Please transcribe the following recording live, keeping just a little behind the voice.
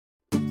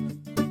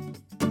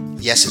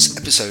Yes, it's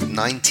episode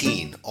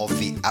 19 of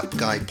the App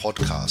Guy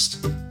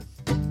podcast.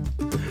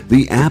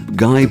 The App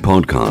Guy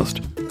podcast.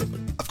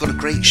 I've got a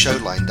great show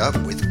lined up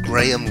with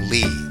Graham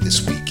Lee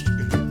this week.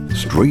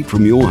 Straight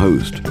from your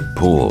host,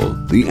 Paul,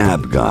 the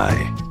App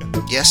Guy.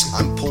 Yes,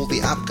 I'm Paul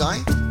the App Guy.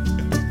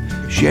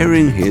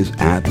 Sharing his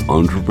app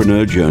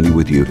entrepreneur journey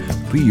with you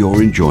for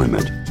your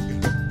enjoyment.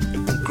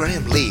 And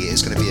Graham Lee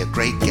is going to be a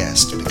great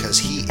guest because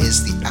he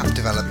is the app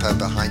developer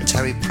behind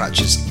Terry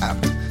Pratchett's app,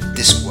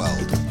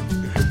 Discworld.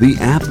 The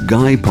App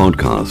Guy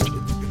podcast.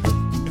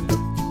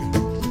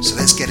 So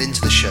let's get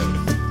into the show.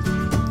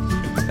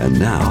 And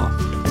now,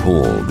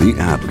 Paul, the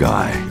App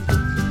Guy.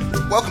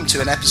 Welcome to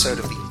an episode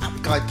of the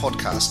App Guy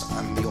podcast.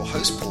 I'm your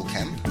host, Paul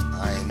Kemp.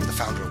 I'm the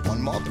founder of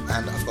OneMob,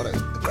 and I've got a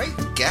great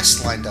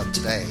guest lined up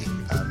today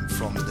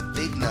from the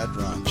Big Nerd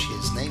Ranch.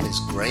 His name is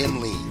Graham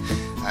Lee,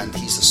 and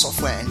he's a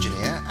software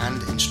engineer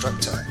and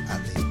instructor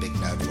at the Big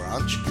Nerd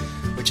Ranch,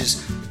 which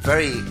is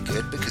very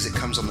good because it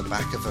comes on the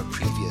back of a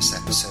previous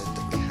episode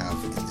that we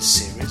have in the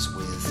series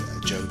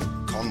with Joe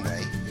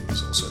Conway, who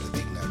was also at the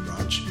Big Nerd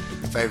Ranch.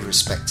 Very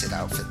respected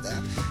outfit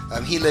there.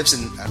 He lives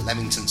in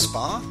Leamington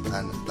Spa,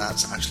 and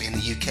that's actually in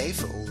the UK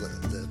for all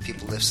the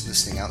people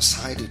listening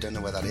outside who don't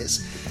know where that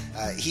is.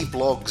 He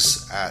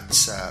blogs at,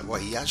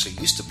 he actually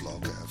used to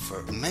blog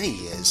for many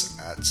years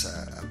at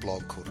a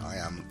blog called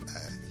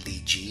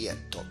IamLeeG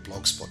at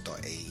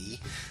 .blogspot.ae,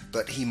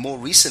 but he more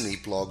recently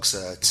blogs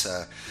at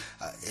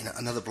in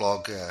another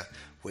blog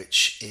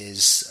which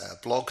is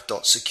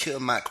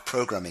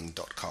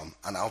blog.securemacprogramming.com,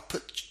 and I'll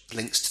put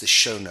links to the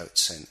show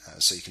notes in,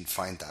 so you can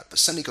find that. But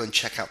certainly go and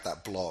check out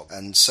that blog.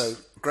 And so,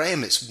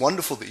 Graham, it's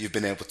wonderful that you've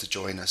been able to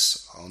join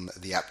us on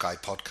the App Guy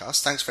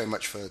podcast. Thanks very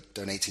much for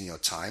donating your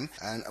time.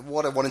 And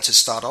what I wanted to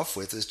start off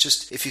with is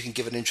just if you can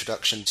give an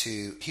introduction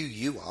to who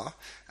you are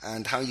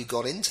and how you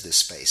got into this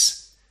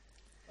space.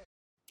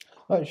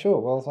 Right, sure.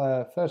 Well,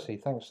 firstly,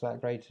 thanks for that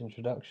great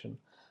introduction.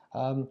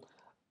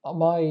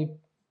 My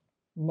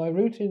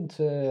route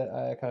into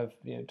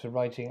to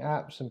writing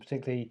apps, and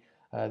particularly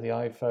the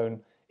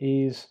iPhone,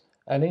 is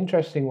an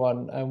interesting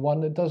one, and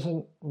one that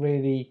doesn't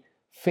really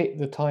fit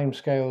the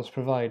timescales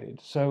provided.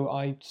 So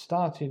I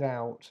started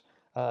out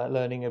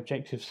learning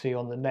Objective-C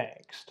on the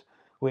Next,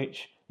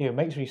 which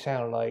makes me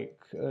sound like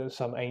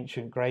some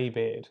ancient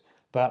greybeard,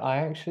 but I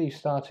actually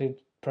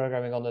started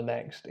programming on the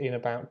Next in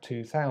about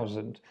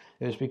 2000.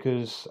 It was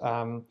because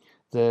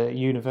the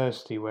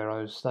university where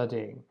I was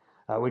studying,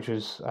 which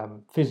was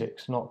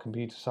physics, not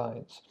computer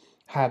science,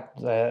 had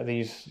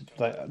these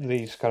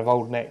kind of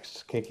old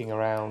Nexts kicking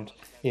around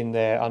in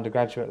their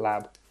undergraduate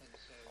lab,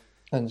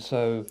 and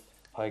so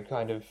I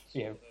kind of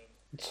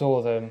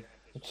saw that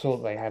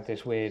they had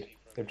this weird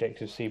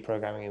Objective-C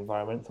programming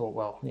environment. Thought,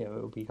 well, it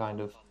would be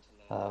kind of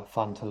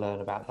fun to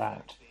learn about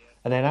that.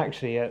 And then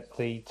actually at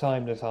the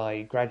time that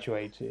I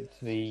graduated,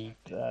 the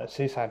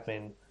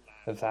sysadmin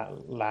of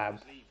that lab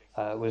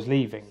was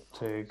leaving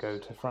to go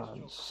to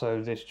France.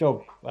 So this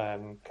job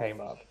came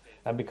up,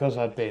 and because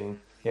I'd been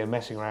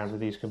messing around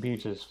with these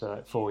computers for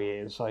like 4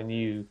 years, I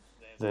knew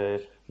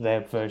their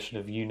version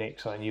of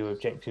Unix. I knew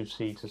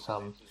Objective-C to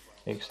some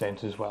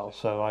extent as well.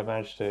 So I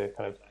managed to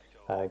kind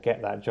of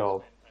get that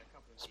job.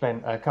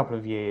 Spent a couple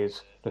of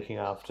years looking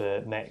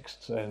after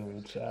Next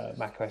and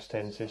macOS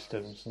 10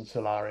 systems and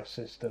Solaris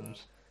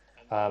systems,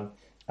 and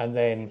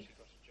then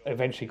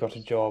eventually got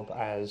a job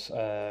as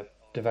a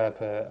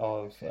developer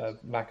of a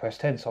macOS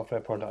 10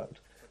 software product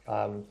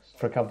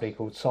for a company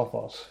called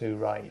Sophos, who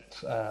write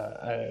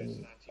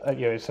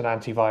it's an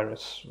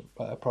antivirus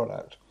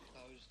product.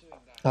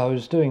 I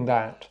was doing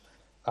that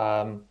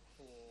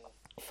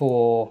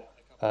for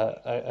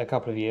a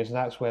couple of years, and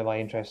that's where my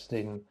interest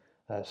in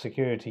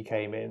security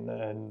came in,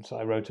 and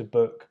I wrote a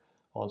book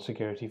on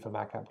security for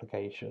Mac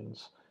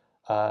applications.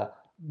 But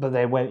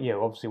then when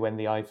when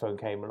the iPhone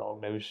came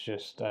along, there was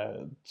just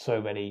so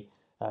many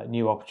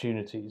new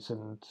opportunities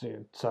and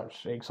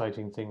such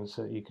exciting things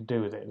that you could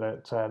do with it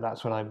that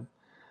that's when I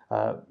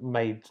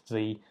made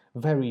the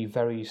very,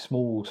 very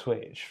small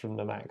switch from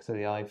the Mac to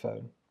the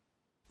iPhone.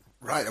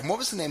 Right, and what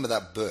was the name of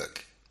that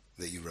book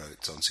that you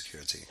wrote on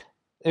security?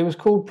 It was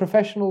called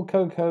Professional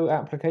Cocoa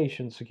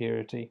Application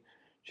Security,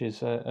 which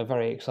is a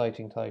very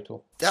exciting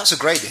title. That's a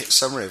great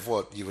summary of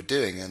what you were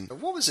doing. And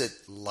what was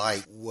it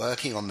like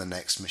working on the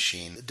Next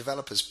machine?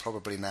 Developers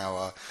probably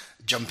now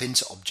jump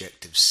into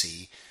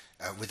Objective-C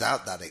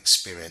without that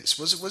experience.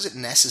 Was it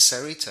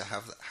necessary to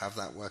have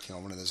that working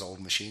on one of those old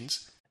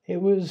machines?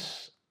 It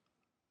was,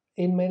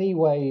 in many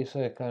ways,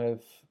 a kind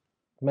of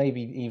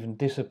maybe even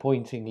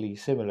disappointingly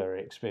similar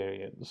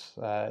experience.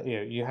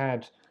 You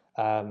had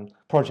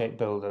Project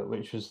Builder,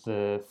 which was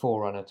the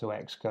forerunner to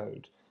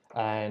Xcode,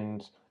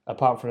 and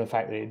apart from the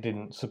fact that it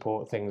didn't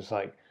support things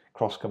like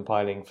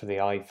cross-compiling for the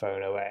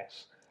iPhone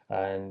OS,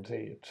 and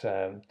it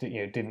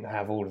didn't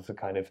have all of the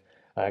kind of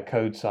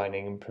code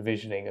signing and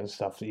provisioning and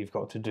stuff that you've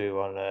got to do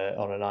on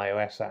an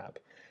iOS app.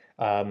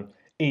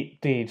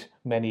 It did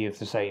many of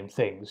the same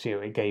things.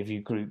 It gave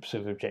you groups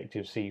of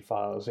Objective-C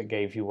files. It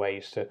gave you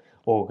ways to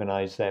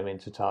organize them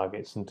into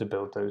targets and to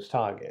build those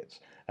targets.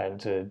 and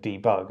to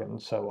debug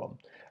and so on.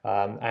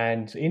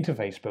 And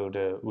Interface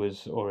Builder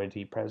was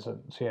already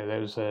present. So, there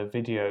was a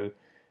video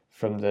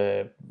from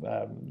the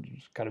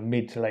kind of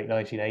mid to late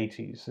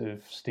 1980s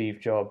of Steve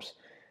Jobs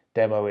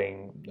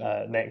demoing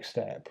Next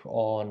Step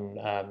on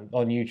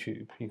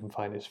YouTube. You can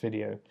find this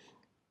video,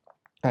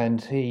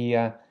 and he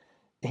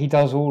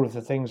does all of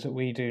the things that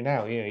we do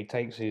now. He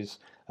takes his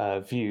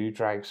view,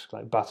 drags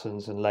like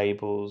buttons and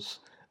labels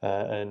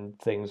and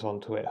things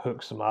onto it,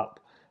 hooks them up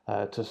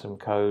to some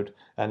code,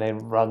 and then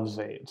runs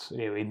it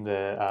in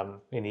the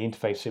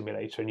interface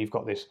simulator, and you've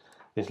got this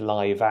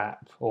live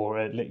app,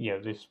 or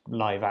this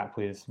live app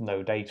with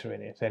no data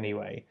in it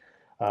anyway,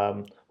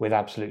 with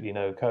absolutely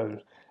no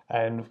code.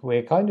 And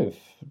we're kind of,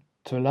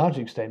 to a large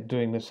extent,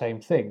 doing the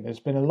same thing. There's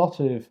been a lot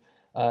of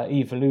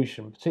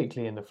evolution,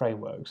 particularly in the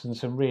frameworks, and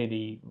some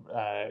really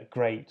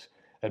great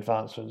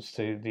advancements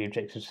to the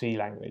Objective-C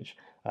language,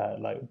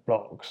 like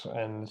blocks,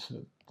 and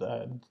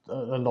a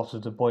lot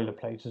of the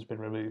boilerplate has been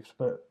removed.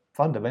 But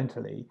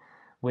fundamentally,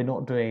 we're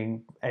not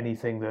doing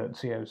anything that,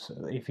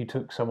 if you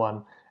took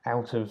someone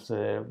out of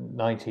the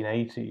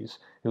 1980s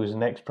who was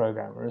an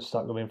ex-programmer and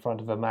stuck them in front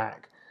of a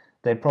Mac,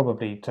 they'd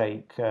probably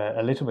take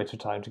a little bit of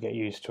time to get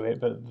used to it,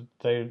 but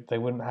they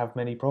wouldn't have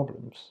many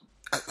problems.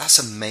 That's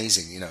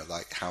amazing,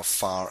 like how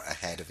far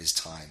ahead of his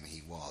time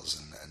he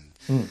was,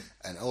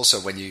 and also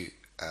when you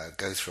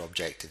go through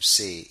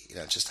Objective-C,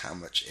 just how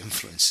much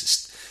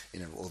influences,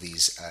 all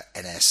these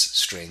NS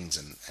strings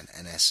and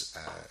NS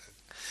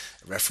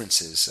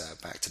references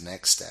back to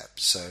Next Step.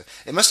 So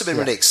it must have been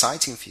really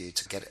exciting for you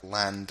to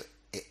land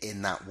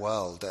in that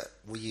world.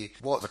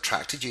 What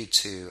attracted you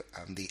to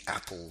the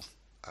Apple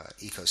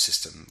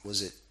ecosystem?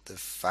 Was it the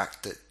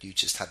fact that you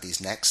just had these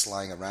NeXTs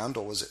lying around,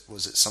 or was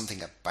it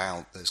something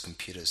about those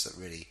computers that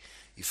really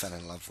you fell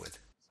in love with?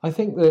 I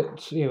think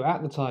that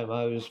at the time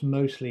I was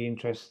mostly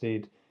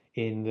interested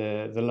in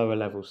the lower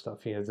level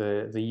stuff,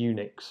 the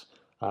Unix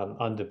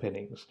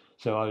underpinnings.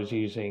 So I was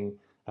using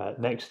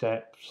Next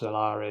Step,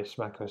 Solaris,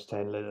 macOS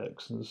 10,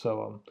 Linux, and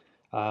so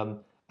on.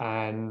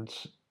 And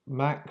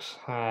Macs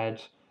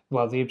had,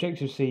 well, the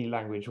Objective-C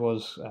language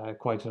was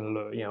quite an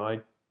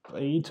allure.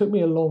 It took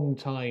me a long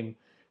time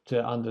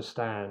to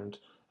understand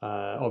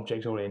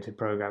object-oriented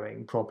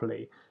programming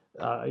properly.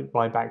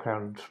 My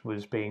background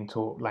was being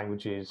taught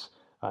languages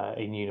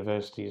in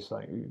universities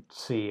like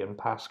C and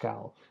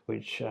Pascal,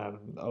 which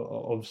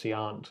obviously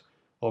aren't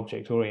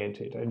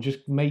object-oriented, and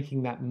just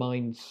making that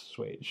mind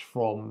switch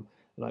from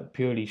like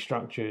purely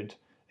structured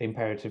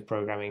imperative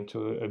programming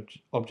to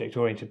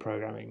object-oriented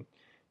programming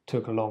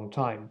took a long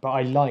time. But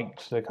I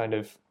liked the kind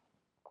of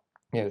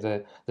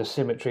the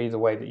symmetry, the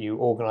way that you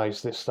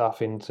organize this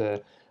stuff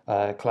into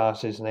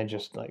classes, and then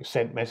just like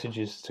sent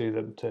messages to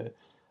them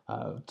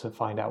to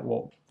find out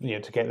what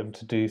to get them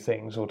to do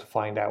things, or to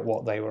find out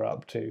what they were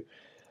up to.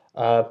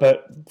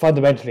 But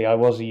fundamentally, I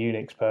was a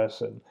Unix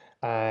person,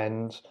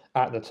 and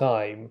at the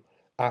time,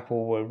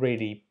 Apple were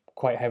really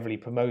quite heavily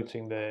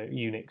promoting the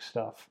Unix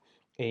stuff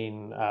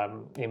in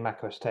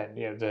macOS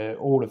 10.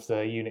 All of the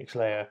Unix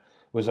layer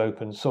was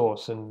open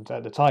source, and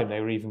at the time, they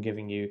were even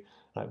giving you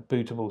like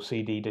bootable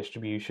CD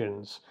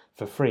distributions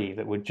for free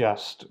that would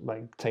just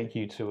like take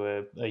you to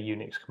a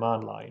Unix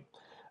command line,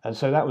 and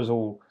so that was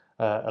all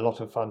a lot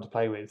of fun to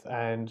play with.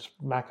 And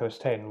macOS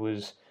 10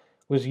 was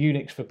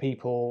Unix for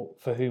people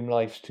for whom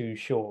life's too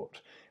short.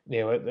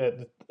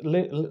 Linux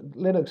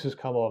has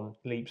come on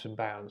leaps and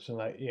bounds,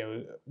 and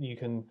you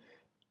can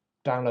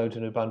download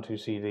an Ubuntu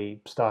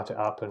CD, start it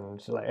up,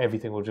 and like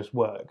everything will just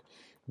work.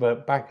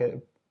 But back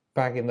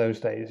in those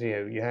days,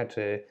 you had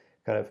to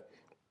kind of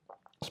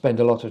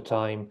spend a lot of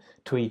time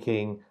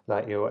tweaking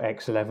like your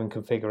X11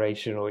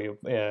 configuration or your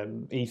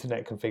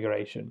Ethernet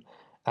configuration.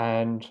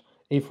 And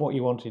if what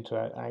you wanted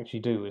to actually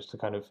do was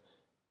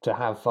to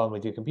have fun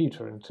with your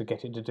computer and to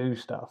get it to do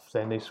stuff,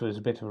 then this was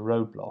a bit of a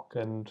roadblock.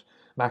 And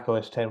Mac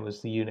OS 10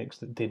 was the Unix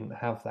that didn't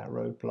have that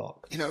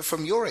roadblock.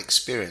 From your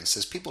experience,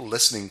 there's people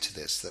listening to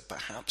this that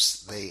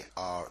perhaps they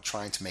are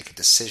trying to make a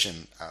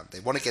decision. They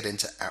want to get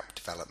into app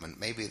development.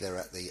 Maybe they're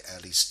at the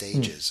early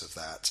stages of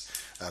that.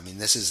 I mean,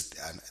 this is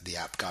the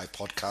App Guy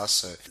podcast,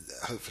 so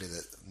hopefully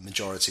the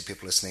majority of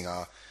people listening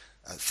are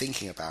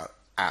thinking about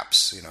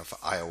apps, for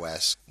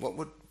iOS. What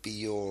would be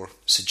your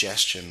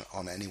suggestion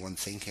on anyone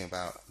thinking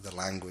about the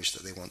language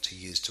that they want to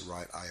use to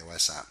write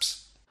iOS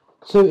apps?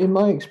 So in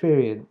my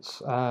experience,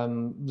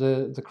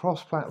 the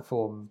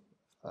cross-platform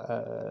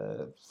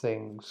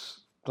things,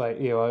 like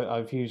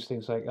I've used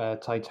things like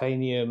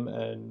Titanium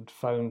and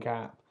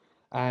PhoneGap,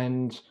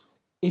 and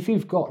if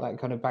you've got that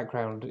kind of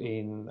background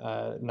in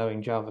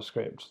knowing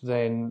JavaScript,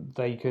 then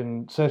they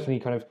can certainly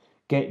kind of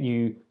get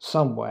you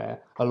somewhere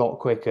a lot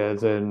quicker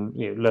than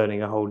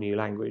learning a whole new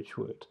language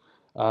would.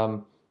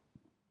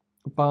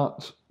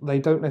 But they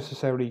don't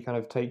necessarily kind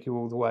of take you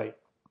all the way.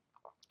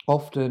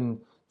 Often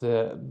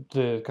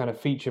the kind of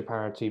feature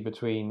parity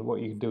between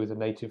what you can do with the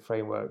native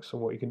frameworks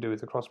and what you can do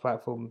with the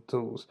cross-platform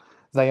tools,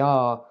 they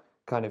are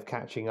kind of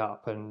catching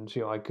up, and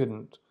I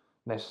couldn't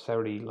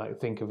necessarily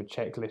like think of a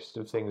checklist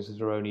of things that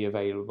are only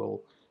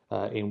available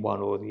in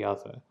one or the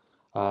other.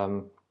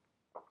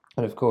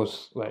 And of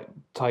course, like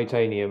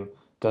Titanium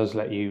does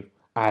let you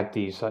add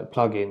these like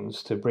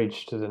plugins to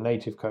bridge to the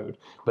native code.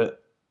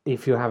 But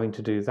if you're having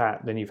to do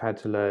that, then you've had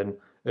to learn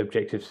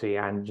Objective-C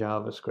and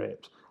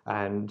JavaScript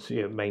and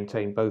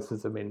maintain both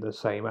of them in the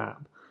same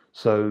app.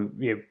 So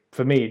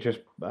for me,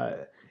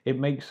 it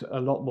makes a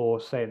lot more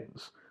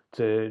sense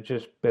to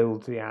just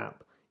build the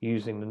app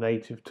using the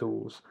native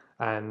tools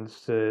and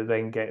to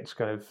then get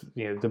kind of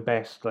the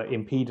best like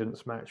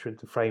impedance match with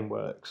the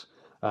frameworks,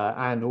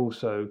 and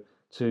also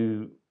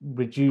to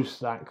reduce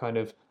that kind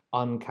of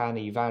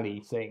uncanny valley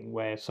thing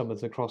where some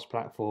of the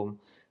cross-platform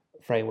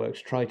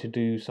frameworks try to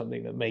do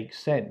something that makes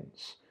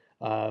sense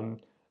um,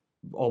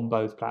 on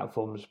both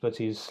platforms,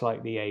 but is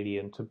slightly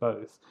alien to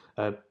both.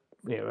 A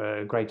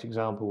great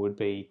example would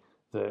be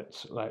that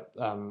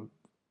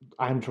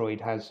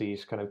Android has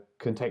these kind of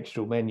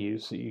contextual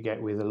menus that you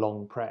get with a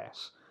long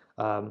press,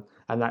 and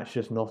that's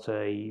just not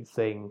a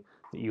thing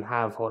that you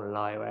have on an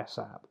iOS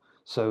app.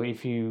 So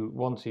if you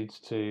wanted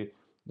to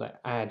like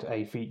add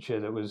a feature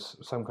that was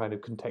some kind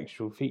of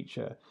contextual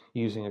feature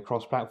using a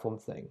cross-platform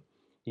thing,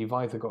 you've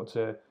either got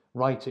to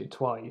write it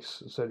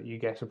twice so that you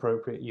get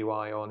appropriate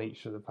UI on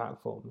each of the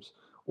platforms,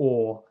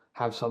 or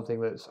have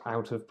something that's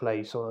out of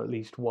place on at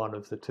least one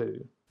of the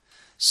two.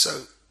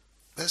 So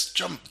let's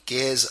jump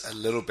gears a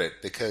little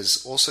bit,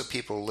 because also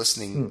people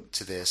listening Mm.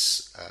 to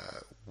this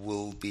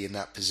will be in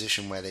that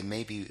position where they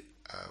may be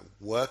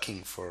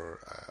working for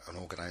an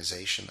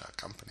organization, a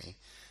company,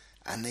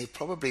 and they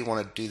probably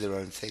want to do their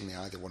own thing. They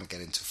either want to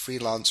get into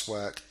freelance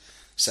work,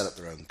 set up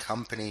their own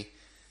company.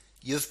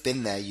 You've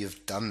been there,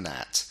 you've done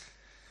that.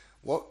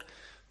 What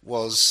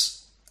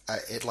was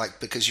it like?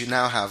 Because you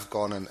now have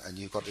gone and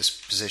you've got this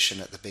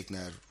position at the Big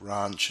Nerd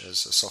Ranch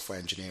as a software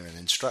engineer and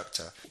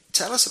instructor.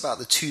 Tell us about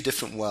the two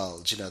different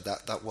worlds,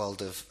 that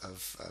world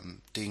of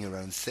doing your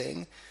own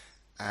thing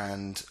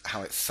and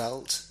how it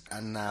felt,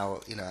 and now,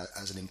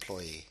 as an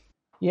employee.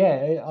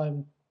 Yeah,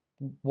 I'm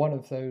one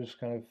of those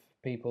kind of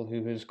people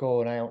who has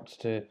gone out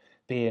to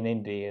be an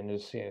indie and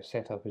has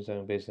set up his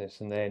own business,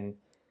 and then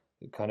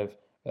kind of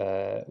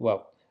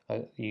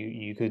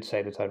you could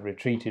say that I've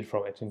retreated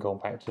from it and gone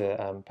back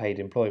to paid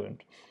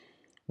employment.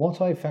 What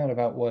I found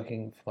about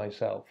working for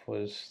myself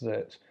was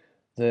that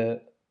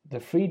the the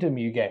freedom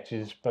you get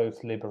is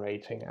both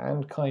liberating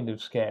and kind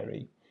of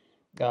scary.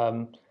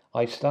 Um,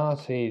 I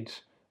started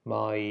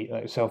my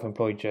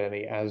self-employed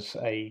journey as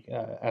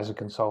a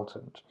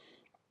consultant,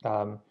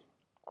 um,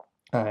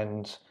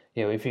 and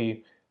if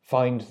you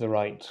find the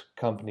right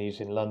companies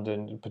in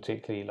London,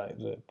 particularly like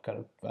the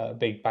kind of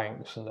big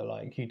banks and the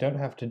like, you don't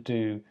have to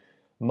do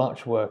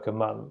much work a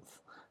month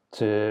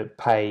to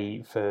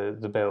pay for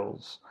the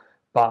bills.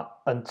 But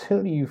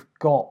until you've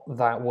got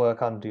that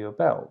work under your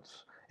belt,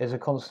 it's a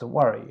constant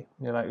worry.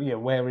 You're like,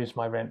 where is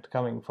my rent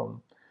coming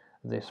from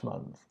this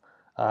month?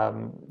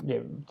 Um, you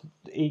know,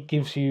 it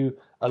gives you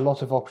a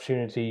lot of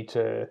opportunity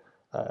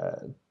uh,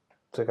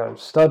 to kind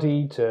of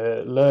study,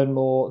 to learn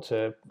more,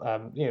 to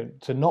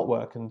not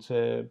work and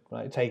to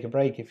like, take a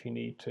break if you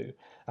need to,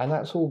 and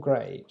that's all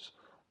great.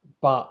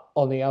 But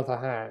on the other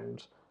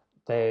hand,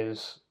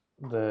 there's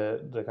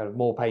the kind of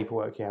more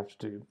paperwork you have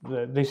to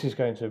do. This is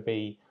going to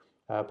be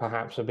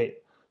perhaps a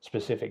bit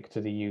specific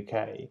to the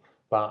UK,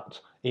 but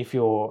if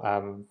you're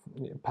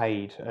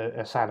paid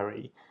a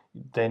salary,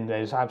 then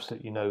there's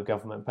absolutely no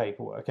government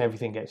paperwork.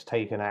 Everything gets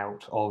taken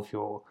out of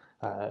your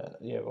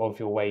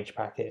wage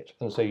packet,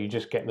 and so you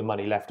just get the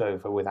money left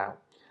over without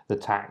the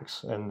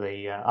tax and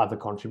the other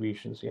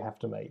contributions you have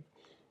to make.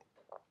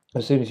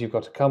 As soon as you've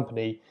got a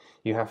company,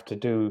 you have to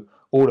do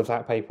all of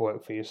that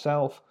paperwork for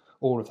yourself,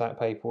 all of that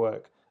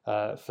paperwork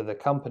for the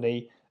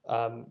company.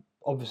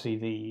 Obviously,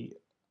 the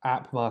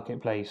app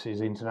marketplace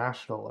is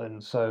international,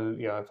 and so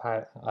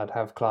I'd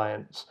have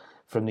clients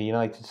from the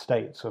United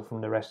States or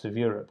from the rest of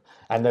Europe,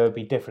 and there would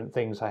be different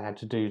things I had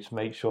to do to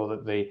make sure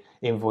that the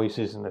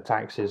invoices and the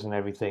taxes and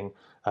everything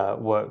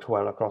worked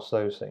well across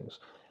those things.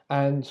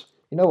 And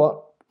you know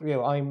what?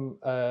 I'm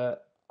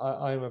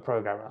a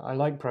programmer. I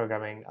like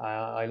programming.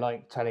 I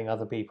like telling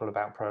other people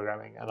about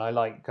programming, and I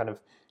like kind of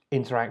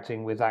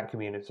interacting with that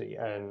community.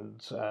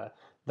 And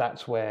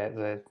that's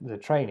where the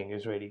training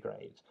is really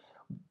great.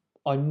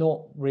 I'm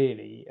not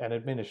really an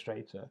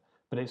administrator,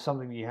 but it's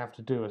something that you have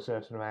to do a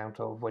certain amount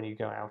of when you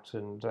go out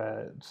and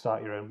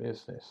start your own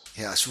business.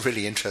 Yeah, it's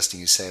really interesting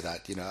you say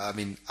that. I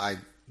mean, I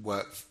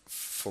work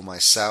for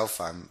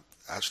myself. I'm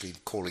actually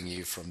calling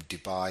you from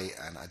Dubai,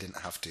 and I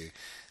didn't have to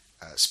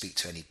speak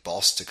to any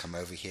boss to come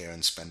over here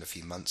and spend a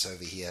few months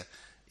over here.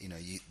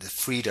 The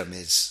freedom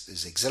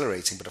is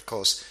exhilarating, but of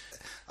course,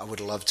 I would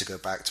love to go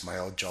back to my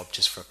old job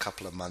just for a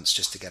couple of months,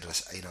 just to get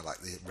like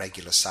the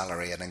regular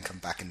salary, and then come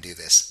back and do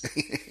this.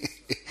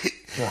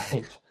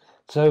 Right.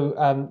 So,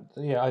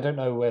 I don't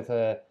know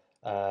whether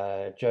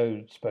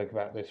Joe spoke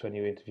about this when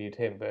you interviewed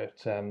him, but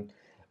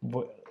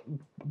w-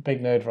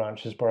 Big Nerd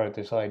Ranch has borrowed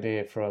this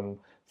idea from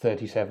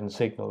 37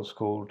 Signals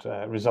called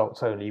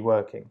results only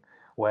working,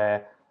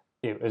 where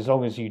as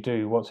long as you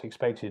do what's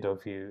expected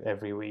of you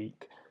every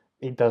week,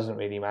 it doesn't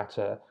really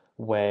matter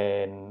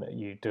when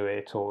you do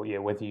it, or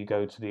whether you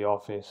go to the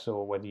office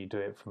or whether you do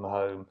it from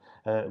home,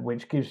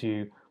 which gives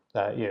you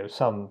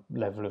some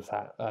level of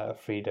that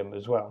freedom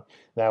as well.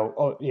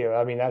 Now,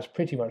 I mean that's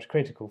pretty much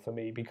critical for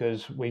me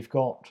because we've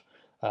got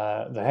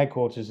the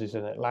headquarters is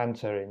in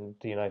Atlanta in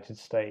the United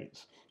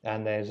States,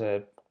 and there's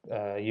a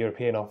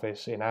European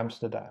office in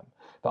Amsterdam.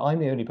 But I'm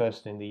the only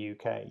person in the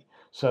UK,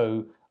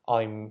 so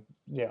I'm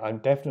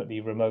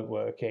definitely remote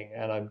working,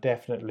 and I'm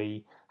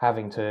definitely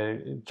having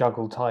to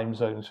juggle time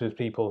zones with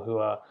people who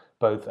are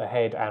both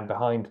ahead and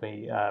behind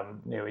me,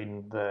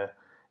 in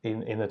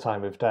the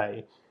time of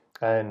day.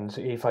 And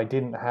if I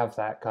didn't have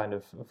that kind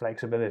of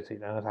flexibility,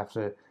 then I'd have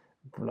to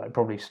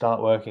probably start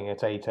working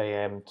at 8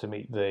 a.m. to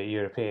meet the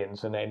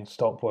Europeans, and then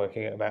stop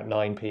working at about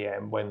 9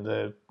 p.m. when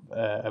the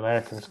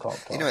Americans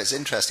clocked off. It's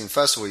interesting.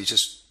 First of all, you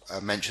just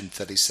mentioned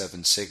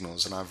 37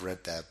 Signals, and I've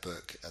read their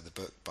book, the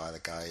book by the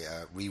guy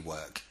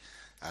Rework,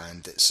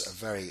 and it's a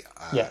very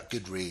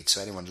good read.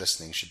 So anyone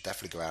listening should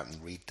definitely go out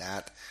and read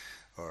that,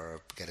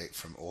 or get it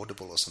from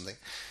Audible or something.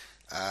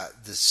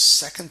 The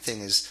second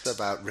thing is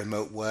about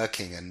remote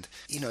working, and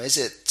is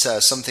it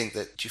something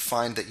that you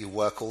find that you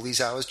work all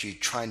these hours? Do you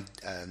try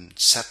and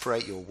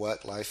separate your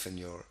work life and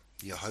your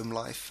home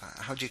life?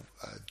 How do you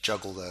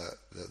juggle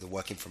the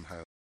working from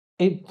home?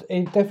 It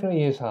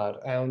definitely is hard,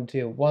 and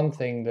one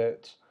thing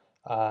that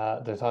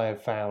I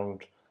have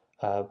found,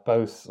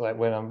 both like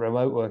when I'm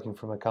remote working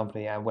from a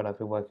company and when I've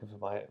been working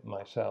for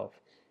myself,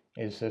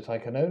 is that I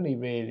can only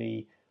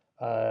really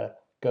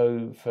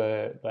go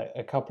for like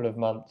a couple of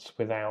months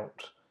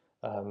without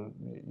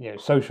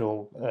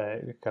social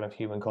kind of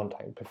human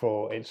contact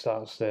before it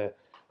starts to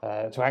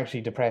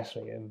actually depress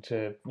me and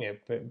to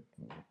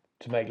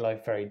make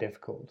life very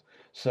difficult.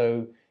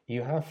 So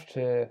you have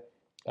to,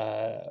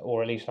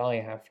 or at least I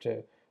have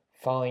to,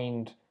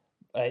 find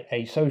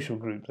a social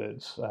group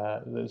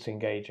that's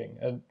engaging.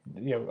 And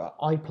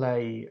I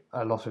play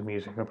a lot of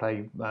music. I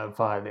play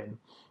violin,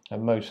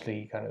 and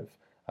mostly kind of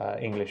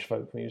English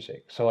folk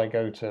music. So I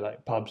go to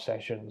like pub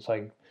sessions.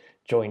 I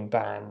join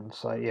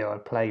bands. I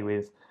play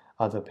with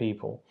other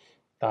people,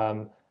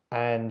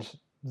 and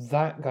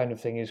that kind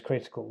of thing is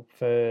critical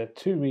for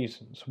two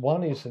reasons.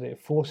 One is that it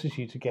forces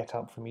you to get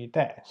up from your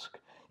desk.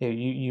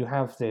 You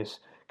have this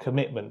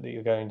commitment that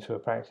you're going to a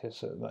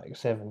practice at like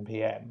 7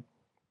 p.m.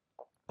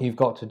 You've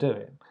got to do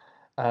it.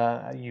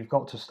 You've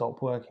got to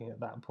stop working at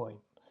that point.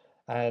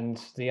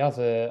 And the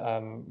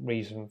other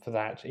reason for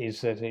that is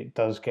that it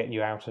does get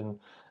you out and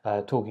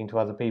talking to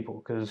other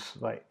people. Because,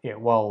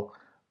 while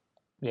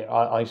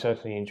I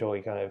certainly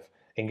enjoy kind of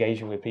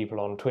engaging with people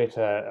on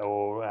Twitter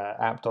or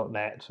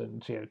app.net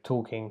and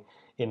talking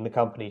in the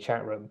company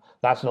chat room,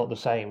 that's not the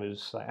same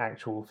as like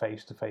actual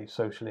face-to-face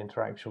social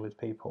interaction with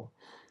people.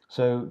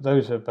 So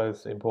those are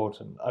both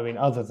important. I mean,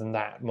 other than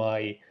that,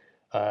 my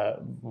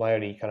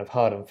only kind of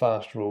hard and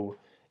fast rule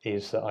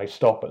is that I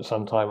stop at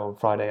some time on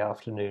Friday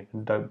afternoon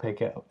and don't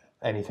pick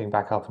anything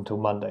back up until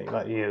Monday.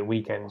 Like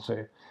weekends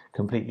are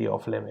completely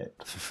off limit.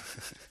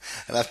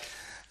 And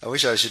I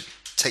wish I should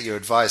take your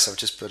advice. I've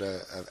just put a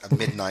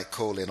midnight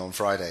call in on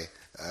Friday,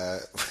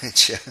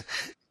 which.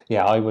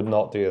 Yeah, I would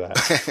not do that.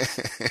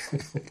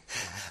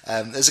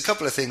 There's a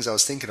couple of things I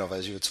was thinking of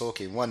as you were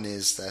talking. One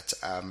is that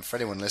for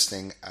anyone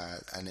listening,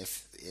 and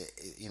if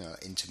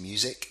into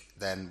music,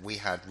 then we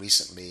had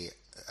recently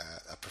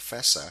a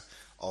professor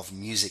of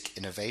music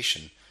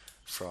innovation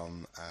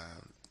from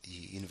the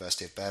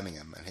University of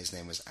Birmingham, and his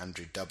name was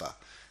Andrew Dubber,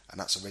 and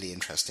that's a really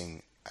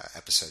interesting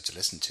episode to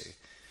listen to.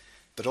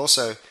 But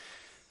also,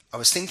 I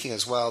was thinking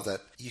as well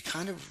that you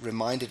kind of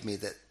reminded me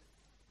that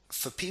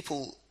for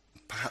people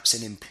perhaps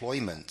in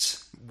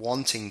employment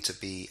wanting to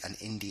be an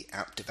indie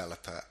app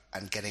developer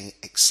and getting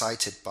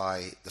excited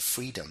by the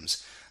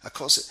freedoms, of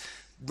course,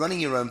 running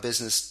your own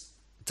business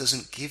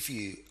doesn't give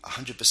you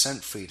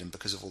 100% freedom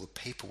because of all the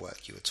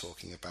paperwork you were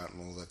talking about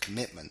and all the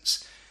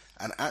commitments.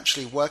 And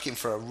actually working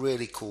for a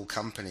really cool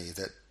company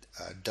that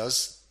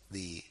does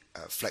the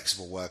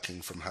flexible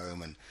working from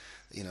home and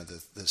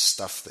the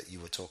stuff that you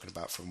were talking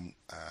about from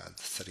the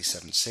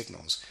 37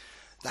 Signals,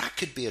 that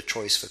could be a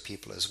choice for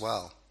people as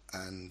well.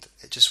 And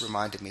it just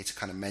reminded me to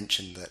kind of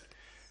mention that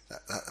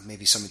may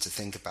be something to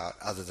think about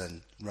other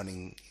than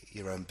running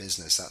your own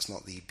business. That's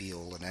not the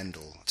be-all and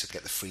end-all to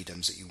get the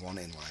freedoms that you want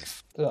in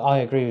life. I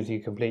agree with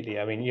you completely.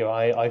 I mean,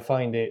 I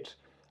find it,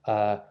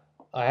 I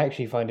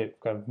actually find it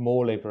kind of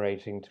more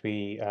liberating to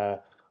be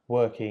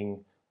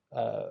working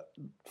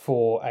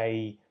for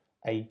a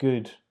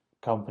good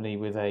company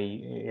with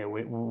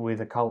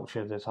with a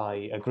culture that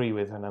I agree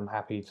with and I'm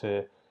happy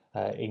to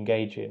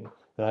engage in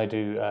than I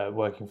do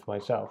working for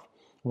myself.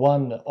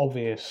 One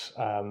obvious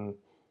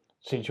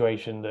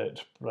situation that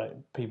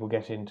people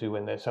get into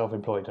when they're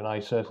self-employed, and I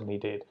certainly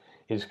did,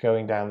 is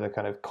going down the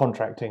kind of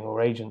contracting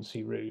or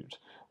agency route,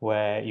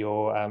 where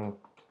you're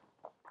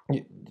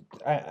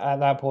at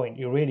that point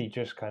you're really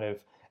just kind of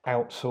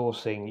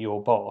outsourcing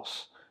your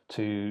boss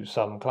to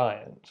some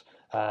client,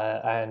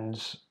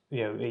 and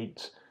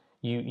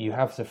you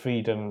have the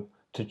freedom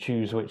to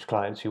choose which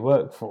clients you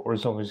work for,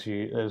 as long as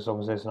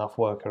there's enough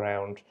work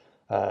around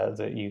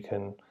that you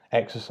can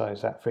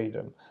exercise that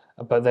freedom.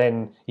 But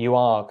then you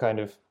are kind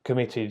of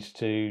committed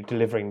to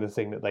delivering the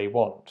thing that they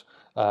want,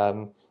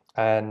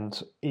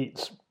 and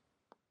it's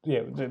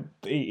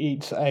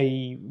it's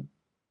a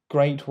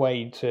great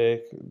way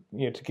to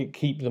to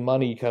keep the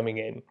money coming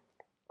in.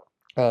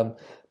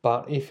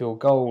 But if your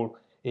goal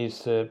is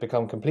to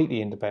become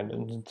completely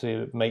independent and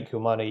to make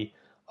your money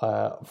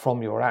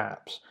from your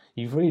apps,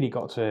 you've really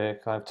got to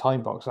kind of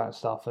time box that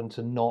stuff and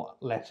to not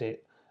let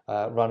it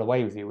run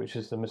away with you, which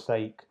is the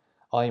mistake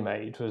I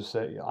made. Was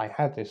that I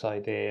had this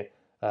idea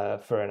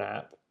for an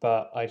app,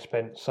 but I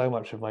spent so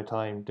much of my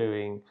time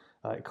doing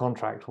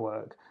contract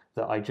work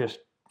that I just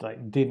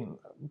didn't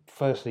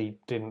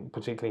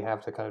particularly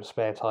have the kind of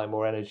spare time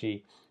or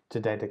energy to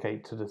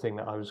dedicate to the thing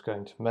that I was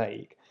going to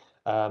make.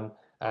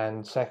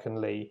 And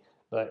secondly,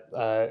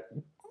 that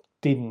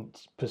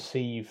didn't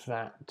perceive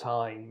that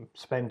time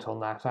spent on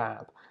that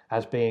app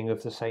as being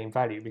of the same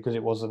value, because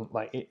it wasn't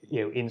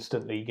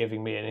instantly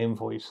giving me an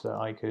invoice that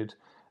I could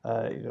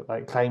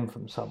claim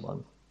from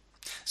someone.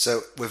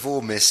 So we've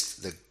all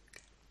missed the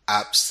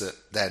apps that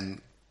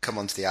then come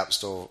onto the App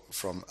Store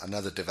from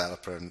another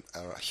developer and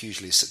are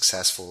hugely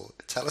successful.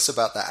 Tell us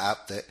about that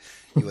app that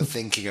you were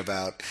thinking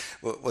about.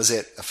 Was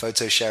it a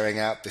photo sharing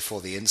app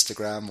before the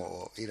Instagram,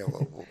 or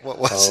what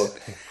was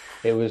it?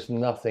 It was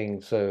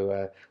nothing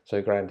so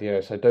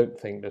grandiose. I don't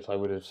think that I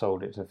would have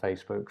sold it to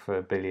Facebook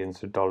for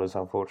billions of dollars,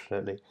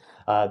 unfortunately.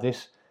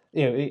 This,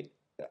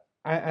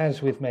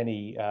 as with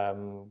many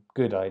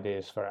good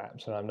ideas for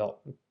apps, and I'm not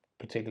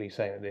particularly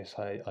saying that this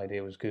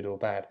idea was good or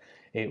bad.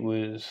 It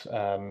was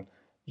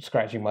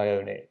scratching my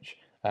own itch,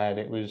 and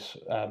it was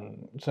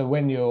so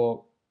when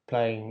you're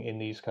playing in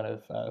these kind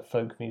of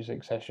folk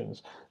music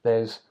sessions,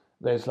 there's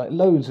like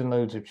loads and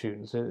loads of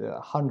tunes,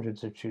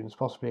 hundreds of tunes,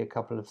 possibly a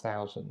couple of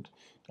thousand.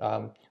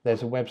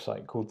 There's a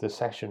website called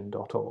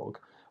thesession.org,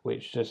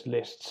 which just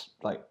lists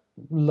like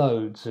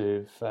loads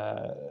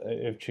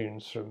of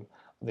tunes from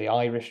the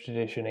Irish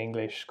tradition,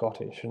 English,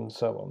 Scottish, and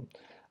so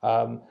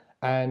on.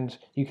 And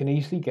you can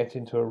easily get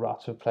into a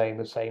rut of playing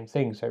the same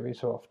things every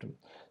so often.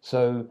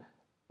 So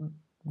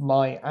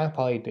my app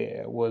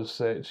idea was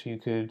that you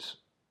could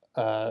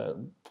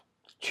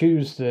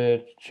choose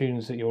the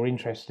tunes that you're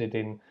interested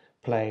in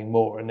playing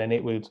more, and then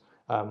it would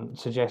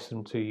suggest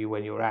them to you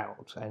when you're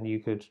out, and you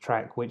could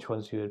track which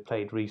ones you had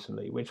played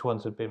recently, which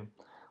ones had been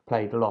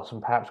played a lot,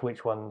 and perhaps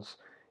which ones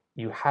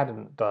you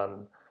hadn't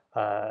done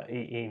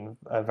in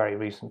a very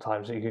recent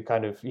time, so you could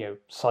kind of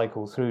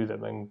cycle through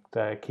them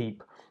and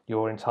keep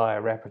your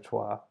entire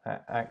repertoire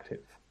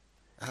active.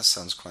 That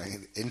sounds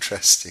quite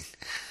interesting.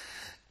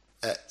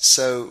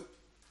 So,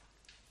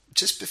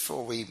 just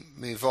before we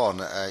move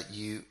on,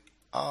 you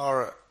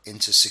are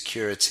into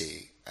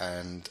security,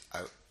 and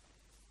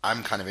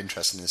I'm kind of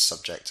interested in this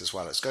subject as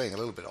well. It's going a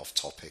little bit off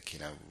topic,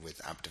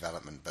 with app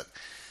development, but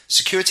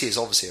security is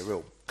obviously a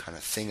real kind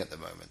of thing at the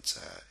moment.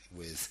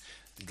 With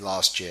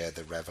last year,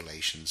 the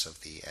revelations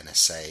of the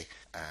NSA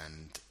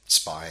and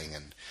spying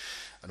and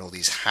all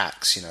these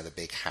hacks, the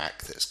big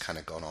hack that's kind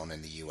of gone on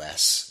in the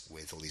US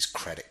with all these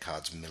credit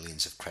cards,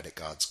 millions of credit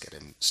cards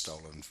getting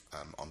stolen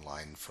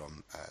online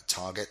from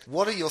Target.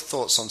 What are your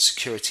thoughts on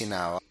security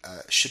now?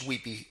 Should we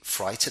be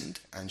frightened,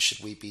 and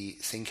should we be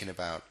thinking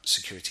about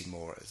security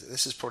more?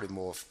 This is probably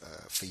more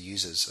for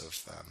users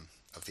of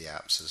the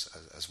apps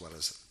as well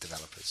as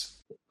developers.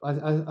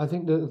 I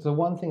think the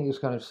one thing that's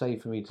kind of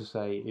safe for me to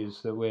say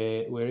is that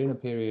we're in a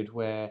period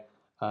where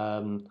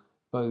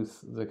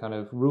both the kind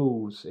of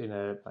rules in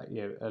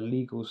a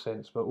legal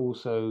sense, but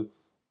also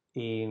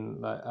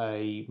in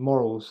a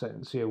moral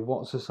sense,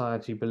 what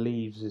society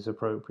believes is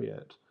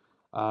appropriate,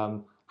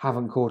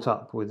 haven't caught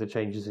up with the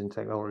changes in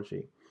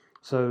technology.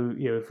 So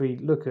if we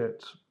look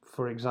at,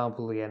 for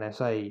example, the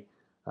NSA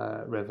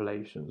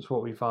revelations,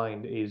 what we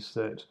find is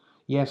that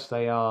yes,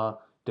 they are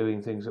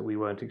doing things that we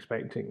weren't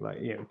expecting, like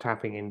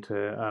tapping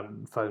into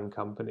phone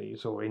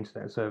companies or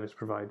internet service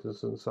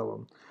providers and so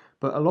on.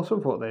 But a lot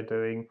of what they're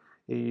doing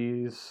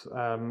is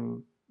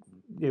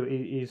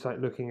is like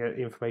looking at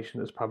information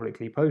that's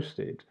publicly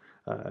posted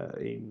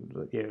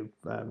in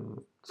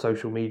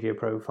social media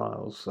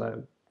profiles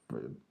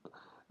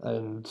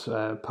and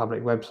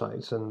public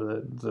websites and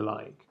the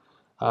like.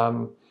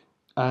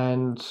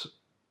 And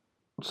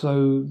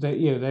so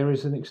there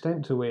is an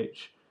extent to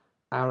which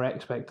our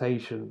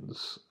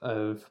expectations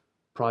of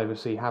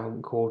privacy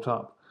haven't caught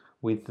up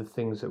with the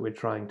things that we're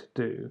trying to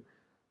do,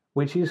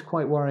 which is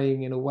quite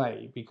worrying in a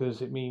way,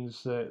 because it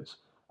means that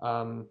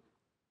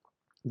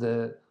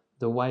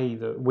the way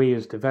that we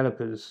as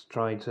developers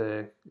try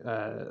to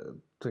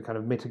kind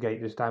of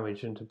mitigate this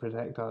damage and to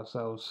protect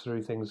ourselves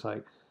through things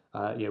like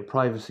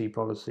privacy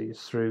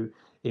policies, through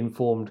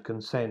informed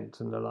consent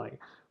and the like,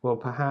 well,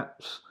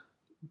 perhaps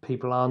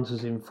people aren't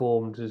as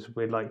informed as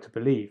we'd like to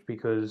believe,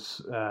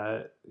 because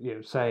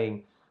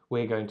saying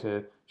we're going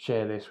to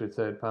share this with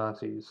third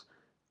parties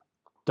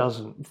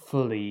doesn't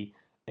fully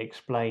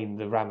explain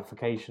the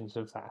ramifications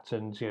of that,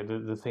 and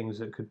the things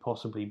that could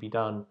possibly be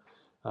done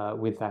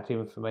with that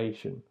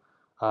information.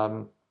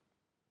 But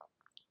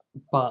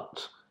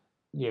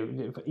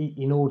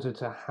in order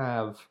to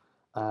have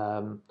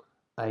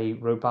a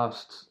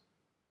robust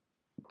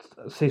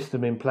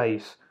system in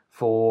place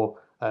for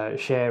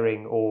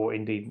sharing, or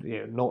indeed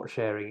not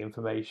sharing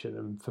information,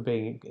 and for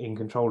being in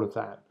control of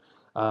that.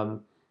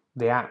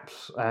 The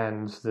apps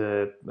and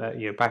the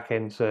back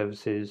end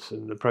services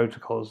and the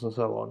protocols and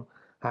so on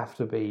have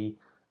to be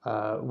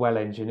well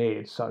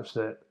engineered such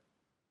that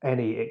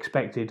any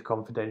expected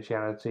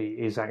confidentiality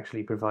is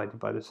actually provided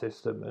by the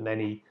system, and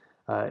any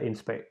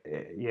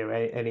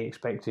any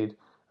expected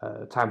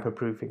tamper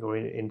proofing or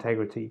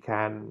integrity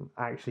can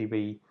actually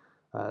be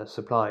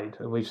supplied.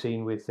 And we've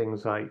seen with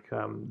things like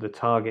the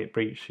Target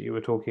breach you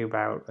were talking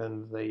about,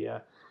 and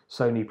the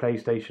Sony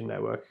PlayStation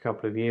network a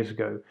couple of years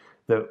ago,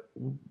 that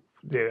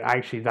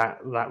actually that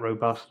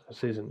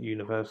robustness isn't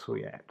universal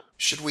yet.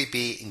 Should we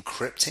be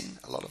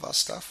encrypting a lot of our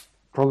stuff?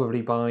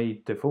 Probably by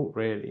default,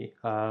 really.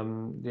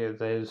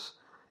 It's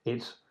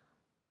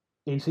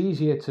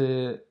easier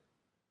to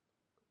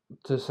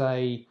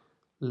say,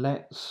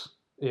 let's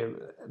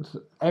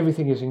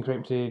everything is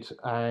encrypted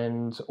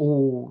and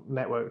all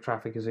network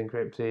traffic is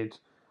encrypted,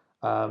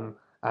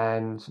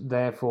 and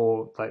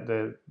therefore like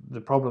the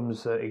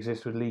problems that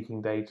exist with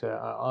leaking data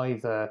are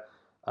either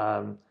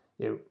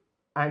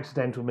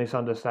accidental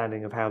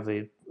misunderstanding of how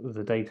the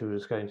data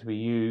is going to be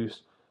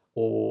used,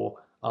 or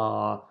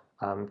are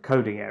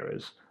coding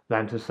errors,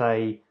 than to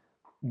say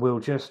we'll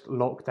just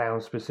lock down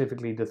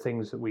specifically the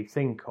things that we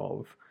think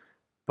of,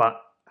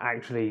 but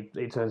actually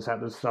it turns out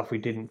the stuff we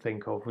didn't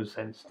think of was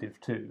sensitive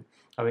too.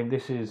 I mean,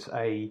 this is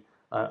a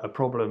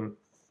problem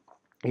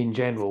in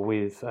general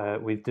with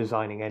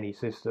designing any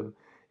system,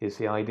 is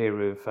the idea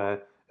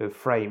of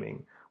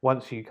framing.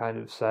 Once you kind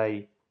of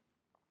say,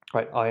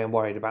 right, I am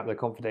worried about the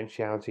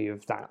confidentiality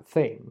of that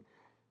thing,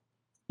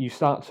 you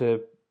start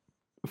to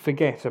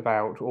forget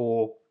about,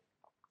 or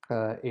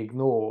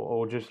ignore,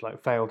 or just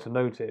like fail to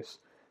notice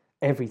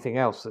everything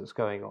else that's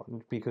going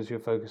on, because you're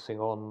focusing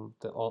on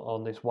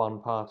this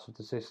one part of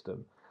the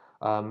system,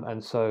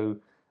 and so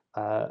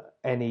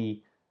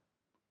any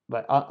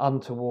like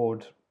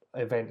untoward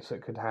events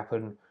that could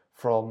happen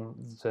from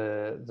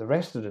the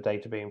rest of the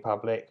data being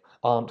public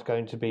aren't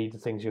going to be the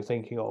things you're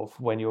thinking of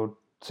when you're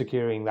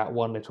securing that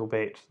one little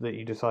bit that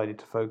you decided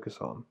to focus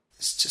on.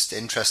 It's just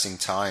interesting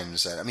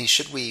times. I mean,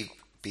 should we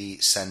be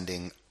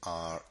sending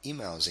our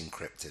emails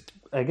encrypted?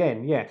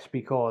 Again, yes,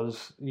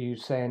 because you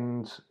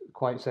send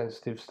quite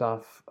sensitive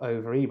stuff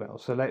over email.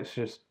 So let's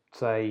just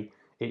say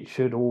it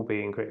should all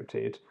be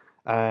encrypted,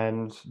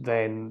 and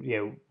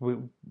then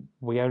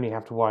we only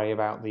have to worry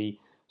about the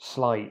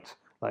slight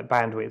like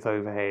bandwidth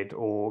overhead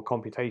or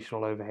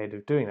computational overhead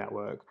of doing that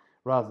work,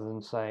 rather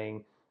than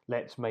saying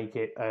let's make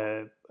it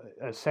a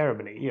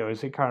ceremony.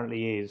 As it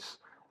currently is,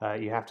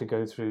 you have to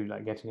go through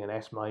like getting an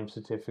S-MIME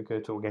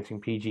certificate or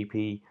getting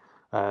PGP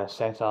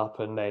set up,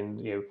 and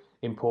then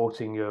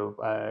importing your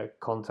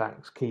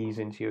contacts keys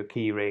into your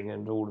keyring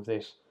and all of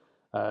this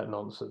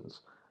nonsense.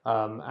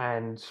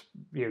 And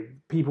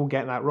people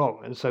get that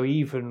wrong, and so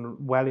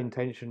even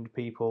well-intentioned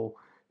people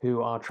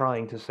who are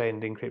trying to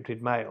send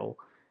encrypted mail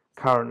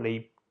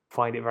currently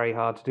find it very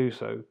hard to do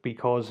so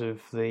because of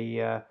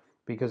the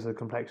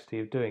complexity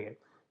of doing it.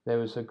 There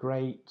was a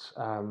great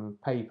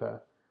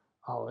paper.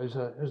 Oh, it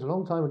was a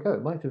long time ago.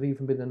 It might have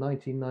even been the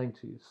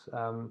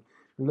 1990s.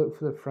 Look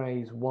for the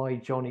phrase "Why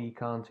Johnny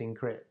Can't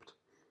Encrypt,"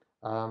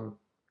 and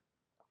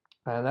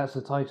that's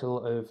the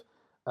title of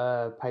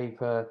a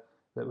paper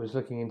that was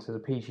looking into the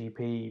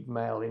PGP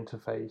mail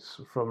interface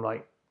from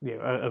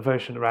a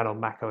version that ran on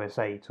Mac OS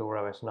 8 or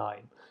OS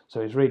 9. So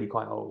it's really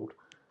quite old.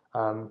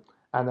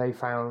 And they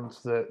found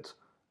that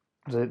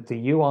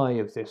the UI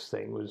of this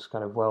thing was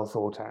kind of well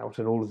thought out,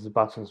 and all of the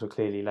buttons were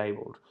clearly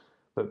labeled.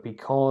 But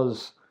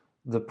because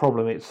the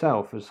problem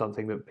itself was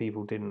something that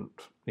people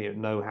didn't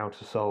know how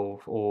to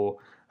solve, or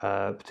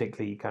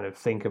particularly kind of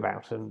think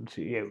about, and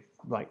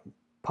like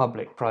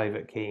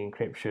public-private key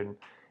encryption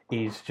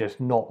is just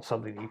not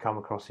something that you come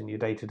across in your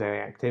day-to-day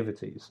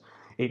activities,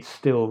 it's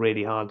still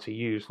really hard to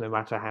use, no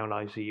matter how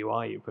nice a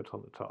UI you put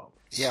on the top.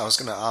 Yeah, I was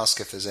going to ask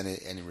if there's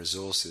any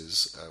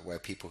resources where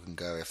people can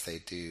go if they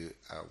do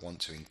want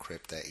to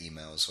encrypt their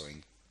emails or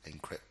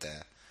encrypt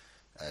their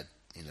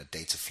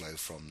data flow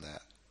from their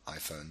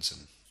iPhones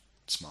and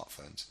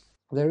smartphones.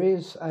 There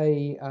is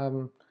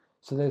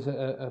there's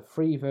a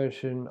free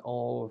version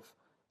of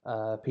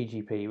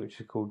PGP, which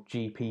is called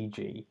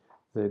GPG,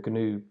 the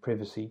GNU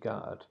Privacy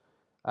Guard,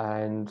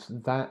 and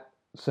that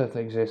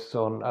certainly exists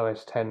on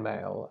OS 10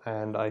 Mail,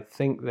 and I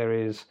think there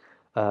is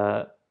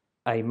a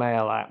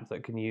Mail app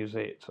that can use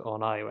it on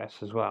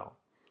iOS as well.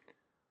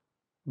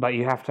 But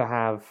you have to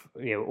have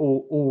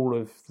all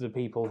of the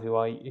people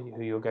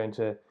who you're going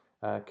to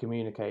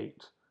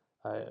communicate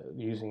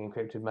using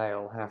encrypted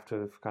mail have to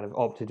have kind of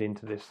opted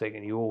into this thing,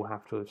 and you all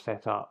have to have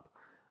set up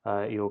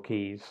your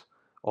keys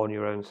on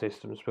your own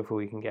systems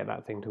before you can get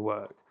that thing to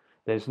work.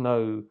 There's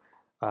no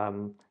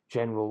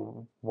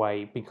general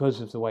way,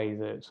 because of the way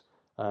that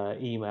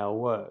email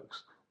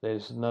works,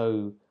 there's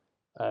no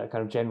kind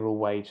of general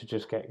way to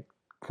just get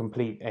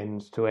complete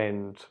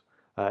end-to-end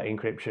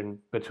encryption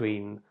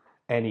between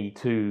any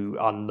two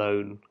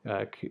unknown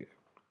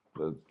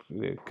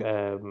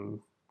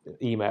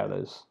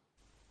emailers.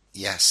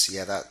 Yes,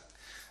 yeah, that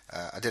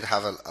I did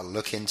have a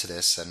look into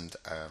this, and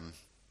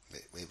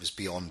it was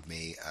beyond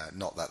me.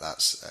 Not that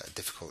that's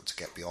difficult to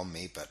get beyond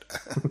me, but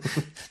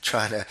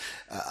trying to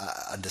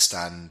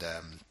understand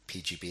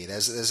PGB.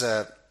 There's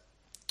a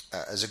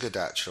good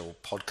actual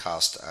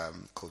podcast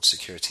called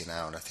Security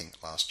Now, and I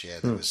think last year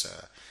there was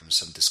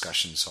some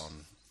discussions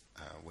on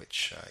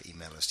which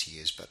emailers to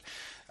use. But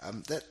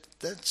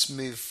let's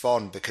move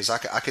on, because I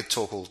could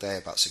talk all day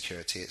about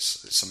security.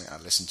 It's something I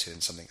listen to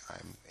and something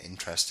I'm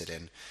interested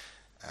in,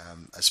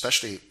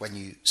 especially when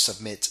you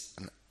submit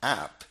an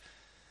app.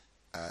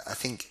 I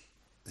think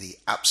the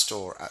App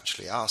Store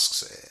actually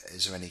asks,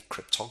 is there any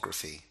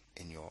cryptography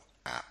in your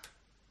app?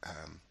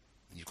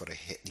 You've got to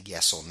hit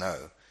yes or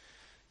no.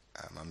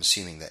 I'm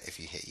assuming that if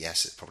you hit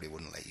yes, it probably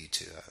wouldn't let you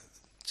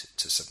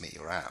to submit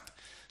your app.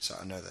 So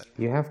I know that.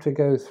 You have to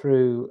go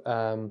through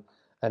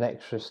an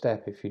extra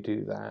step if you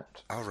do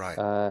that. Oh,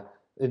 right.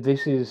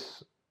 This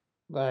is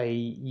a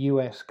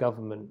US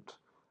government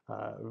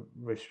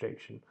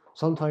restriction.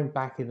 Sometime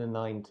back in the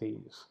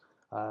 90s,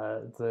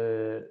 I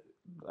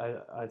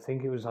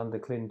think it was under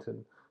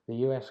Clinton, the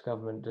US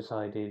government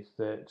decided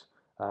that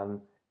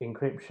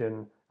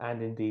encryption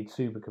and indeed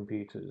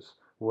supercomputers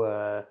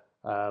were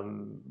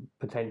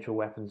potential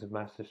weapons of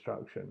mass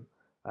destruction.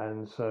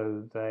 And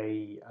so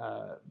they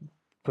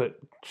put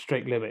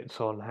strict limits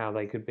on how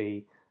they could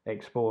be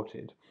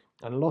exported.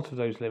 And a lot of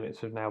those limits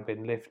have now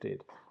been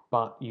lifted,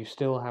 but you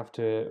still have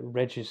to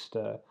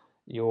register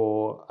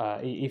your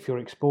if you're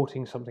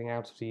exporting something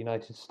out of the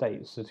United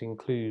States that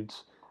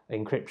includes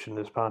encryption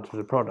as part of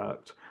the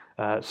product,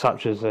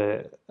 such as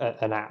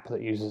an app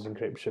that uses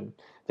encryption,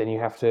 then you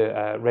have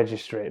to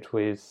register it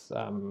with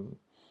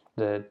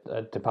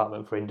the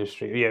Department for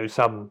Industry,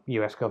 some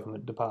US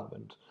government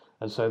department,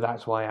 and so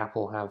that's why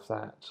Apple have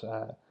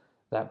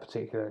that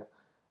particular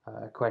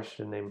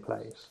question in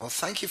place. Well,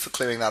 thank you for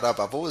clearing that up.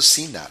 I've always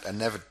seen that and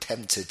never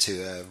tempted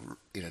to,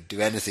 do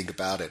anything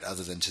about it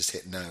other than just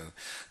hit no.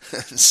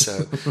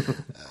 So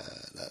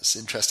that's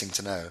interesting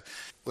to know.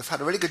 We've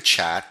had a really good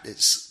chat.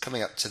 It's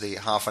coming up to the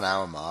half an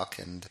hour mark.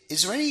 And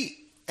is there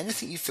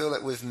anything you feel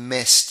that we've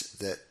missed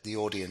that the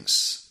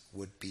audience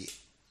would be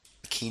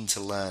keen to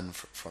learn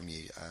from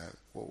you?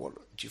 What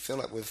do you feel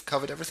like we've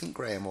covered everything,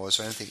 Graham, or is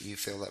there anything you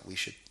feel that we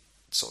should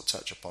sort of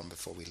touch upon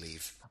before we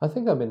leave? I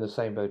think I'm in the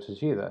same boat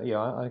as you. That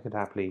I could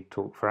happily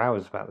talk for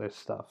hours about this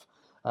stuff.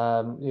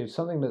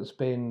 Something that's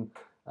been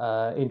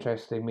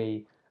interesting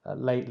me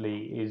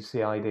lately is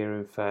the idea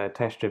of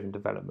test-driven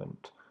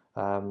development.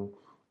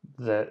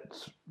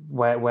 That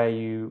where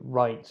you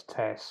write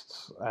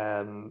tests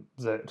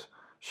that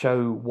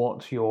show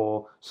what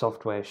your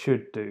software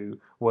should do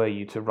were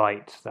you to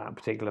write that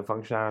particular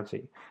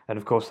functionality, and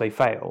of course they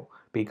fail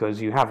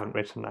because you haven't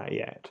written that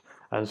yet.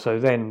 And so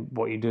then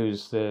what you do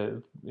is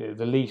the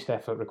least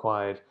effort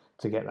required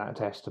to get that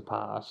test to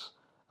pass,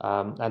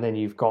 and then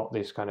you've got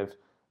this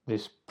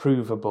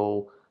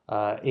provable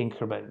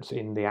increment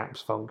in the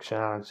app's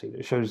functionality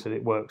that shows that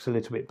it works a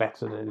little bit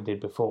better than it did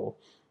before.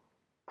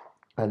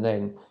 And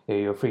then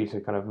you're free to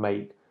kind of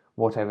make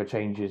whatever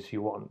changes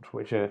you want,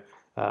 which are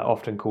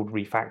often called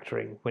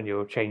refactoring, when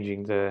you're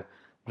changing the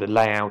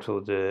layout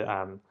or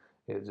the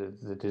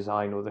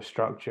design or the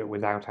structure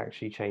without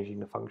actually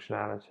changing the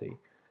functionality.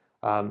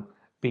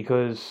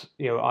 Because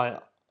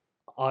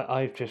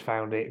I've just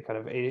found it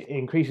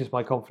increases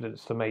my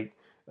confidence to make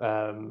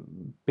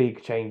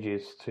big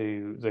changes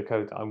to the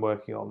code that I'm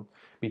working on,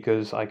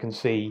 because I can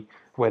see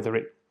whether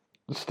it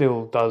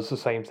still does the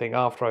same thing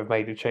after I've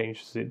made a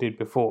change as it did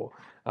before.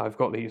 I've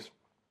got these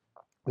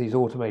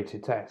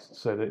automated tests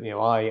so that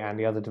I and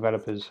the other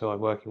developers who I'm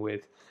working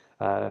with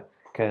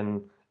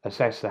can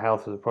assess the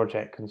health of the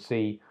project, can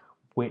see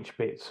which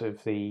bits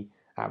of the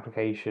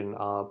application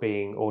are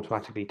being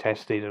automatically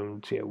tested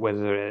and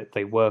whether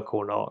they work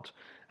or not,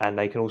 and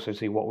they can also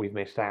see what we've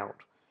missed out.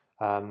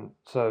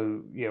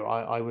 So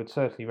I would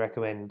certainly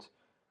recommend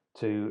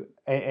to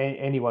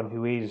anyone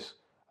who is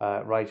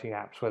writing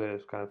apps, whether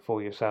it's kind of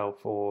for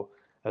yourself or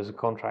as a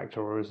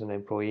contractor or as an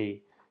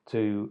employee,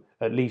 to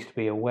at least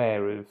be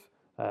aware of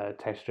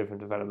test-driven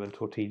development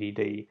or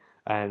TDD,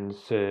 and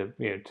to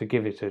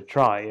give it a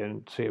try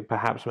and to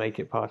perhaps make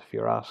it part of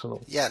your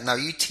arsenal. Yeah, now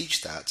you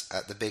teach that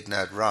at the Big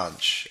Nerd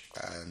Ranch,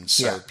 and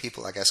so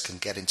people, I guess, can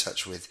get in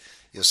touch with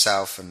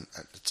yourself and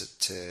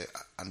to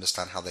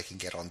understand how they can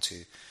get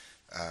onto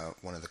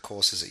one of the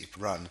courses that you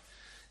run.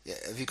 Yeah,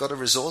 have you got a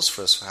resource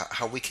for us for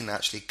how we can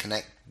actually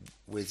connect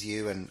with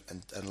you and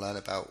learn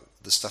about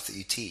the stuff that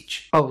you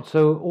teach? Oh,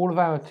 so all of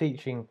our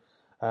teaching,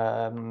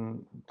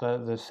 the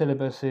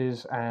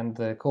syllabuses and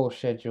the course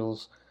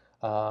schedules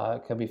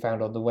can be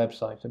found on the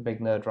website at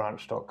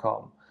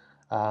bignerdranch.com.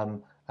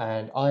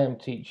 And I am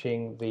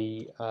teaching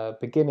the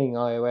beginning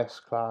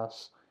iOS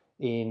class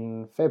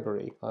in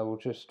February. I will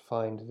just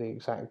find the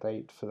exact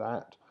date for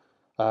that.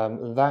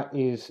 That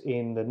is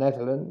in the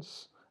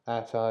Netherlands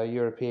at our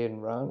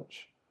European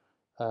ranch.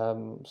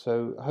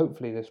 So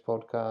hopefully this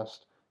podcast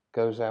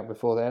goes out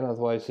before then.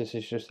 Otherwise, this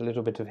is just a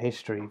little bit of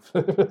history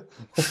for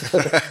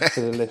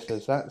the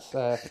listeners. That's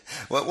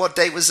what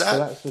date was that? So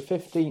that's the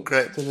 15th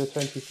Great. to the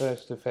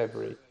 21st of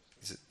February.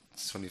 Is it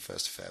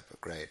 21st of Feb?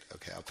 Great.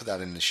 Okay, I'll put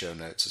that in the show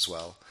notes as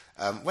well.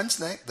 When's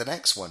the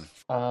next one?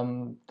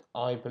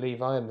 I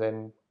believe I am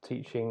then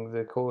teaching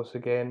the course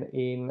again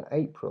in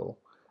April.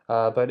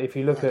 But if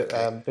you look at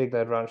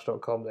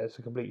bignerdranch.com, there's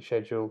a complete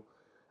schedule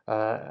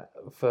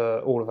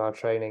for all of our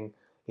training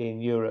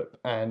in Europe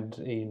and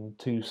in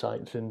 2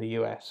 sites in the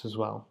US as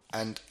well.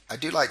 And I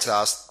do like to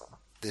ask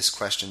this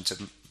question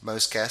to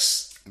most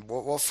guests.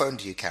 What phone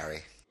do you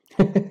carry?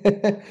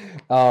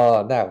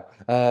 Now,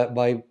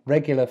 my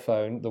regular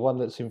phone, the one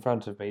that's in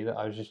front of me that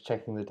I was just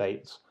checking the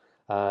dates,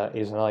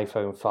 is an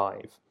iPhone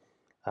 5.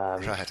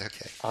 Right,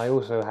 okay. I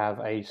also have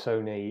a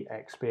Sony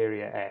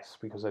Xperia S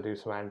because I do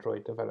some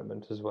Android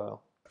development as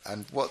well.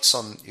 And what's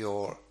on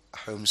your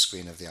home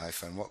screen of the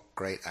iPhone? What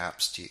great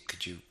apps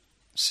could you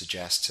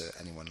suggest to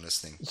anyone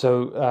listening?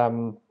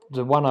 So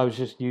the one I was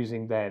just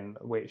using then,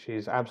 which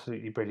is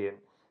absolutely brilliant,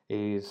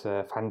 is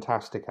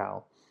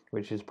Fantastical,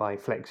 which is by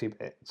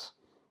FlexiBits.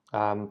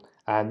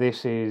 And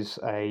this is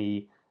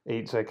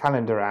it's a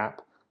calendar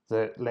app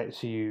that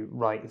lets you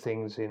write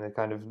things in a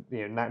kind of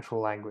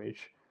natural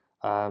language.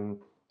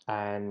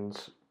 And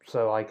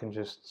so I can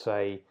just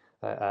say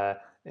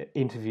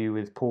interview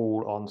with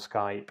Paul on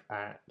Skype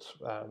at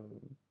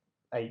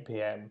 8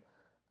 p.m.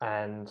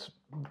 and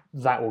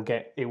that will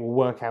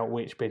work out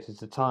which bit is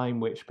the time,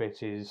 which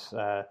bit is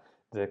the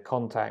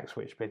contacts,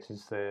 which bit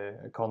is the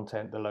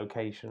content, the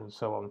location, and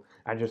so on,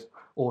 and just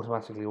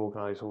automatically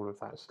organize all of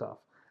that stuff.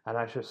 And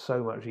that's just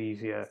so much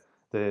easier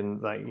than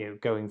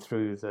going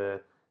through the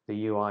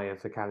UI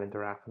of the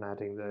calendar app and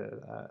adding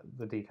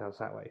the details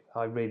that way.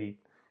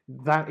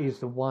 That is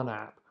the one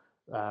app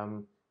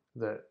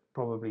that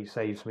probably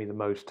saves me the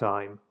most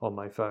time on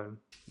my phone.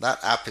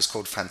 That app is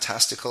called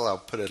Fantastical. I'll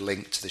put a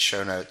link to the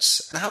show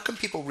notes. And how can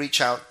people reach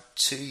out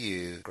to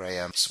you,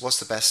 Graham? What's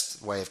the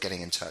best way of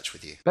getting in touch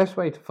with you? Best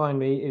way to find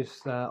me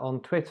is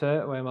on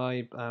Twitter, where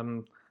my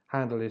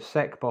handle is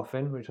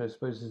SecBoffin, which I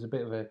suppose is a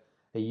bit of a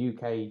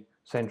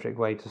UK-centric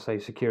way to say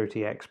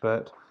security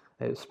expert.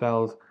 It's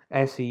spelled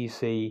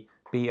SecBoffin.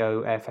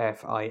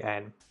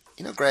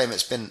 Graham,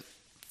 it's been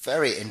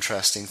very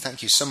interesting.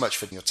 Thank you so much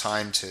for your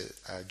time to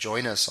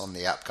join us on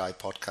the App Guy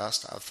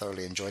podcast. I've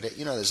thoroughly enjoyed it.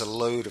 There's a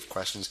load of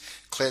questions.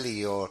 Clearly,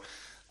 you're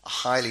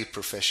highly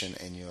proficient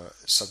in your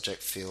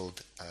subject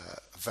field,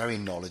 very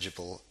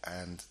knowledgeable,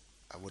 and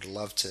I would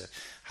love to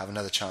have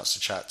another chance to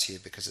chat to you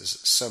because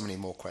there's so many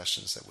more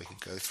questions that we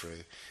could go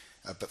through.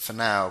 But for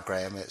now,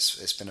 Graham,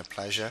 it's been a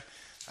pleasure,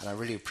 and I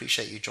really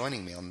appreciate you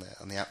joining me on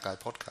the App Guy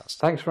podcast.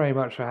 Thanks very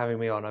much for having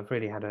me on. I've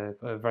really had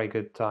a very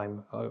good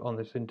time on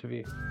this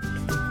interview.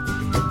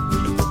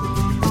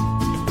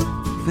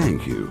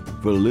 Thank you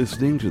for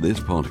listening to this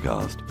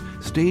podcast.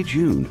 Stay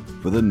tuned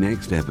for the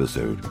next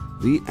episode.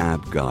 The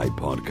App Guy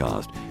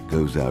podcast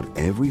goes out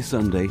every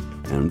Sunday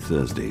and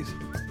Thursdays.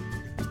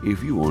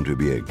 If you want to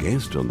be a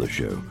guest on the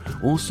show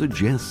or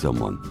suggest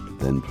someone,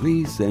 then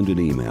please send an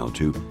email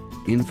to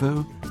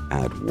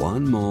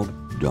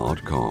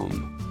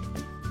info@onemob.com.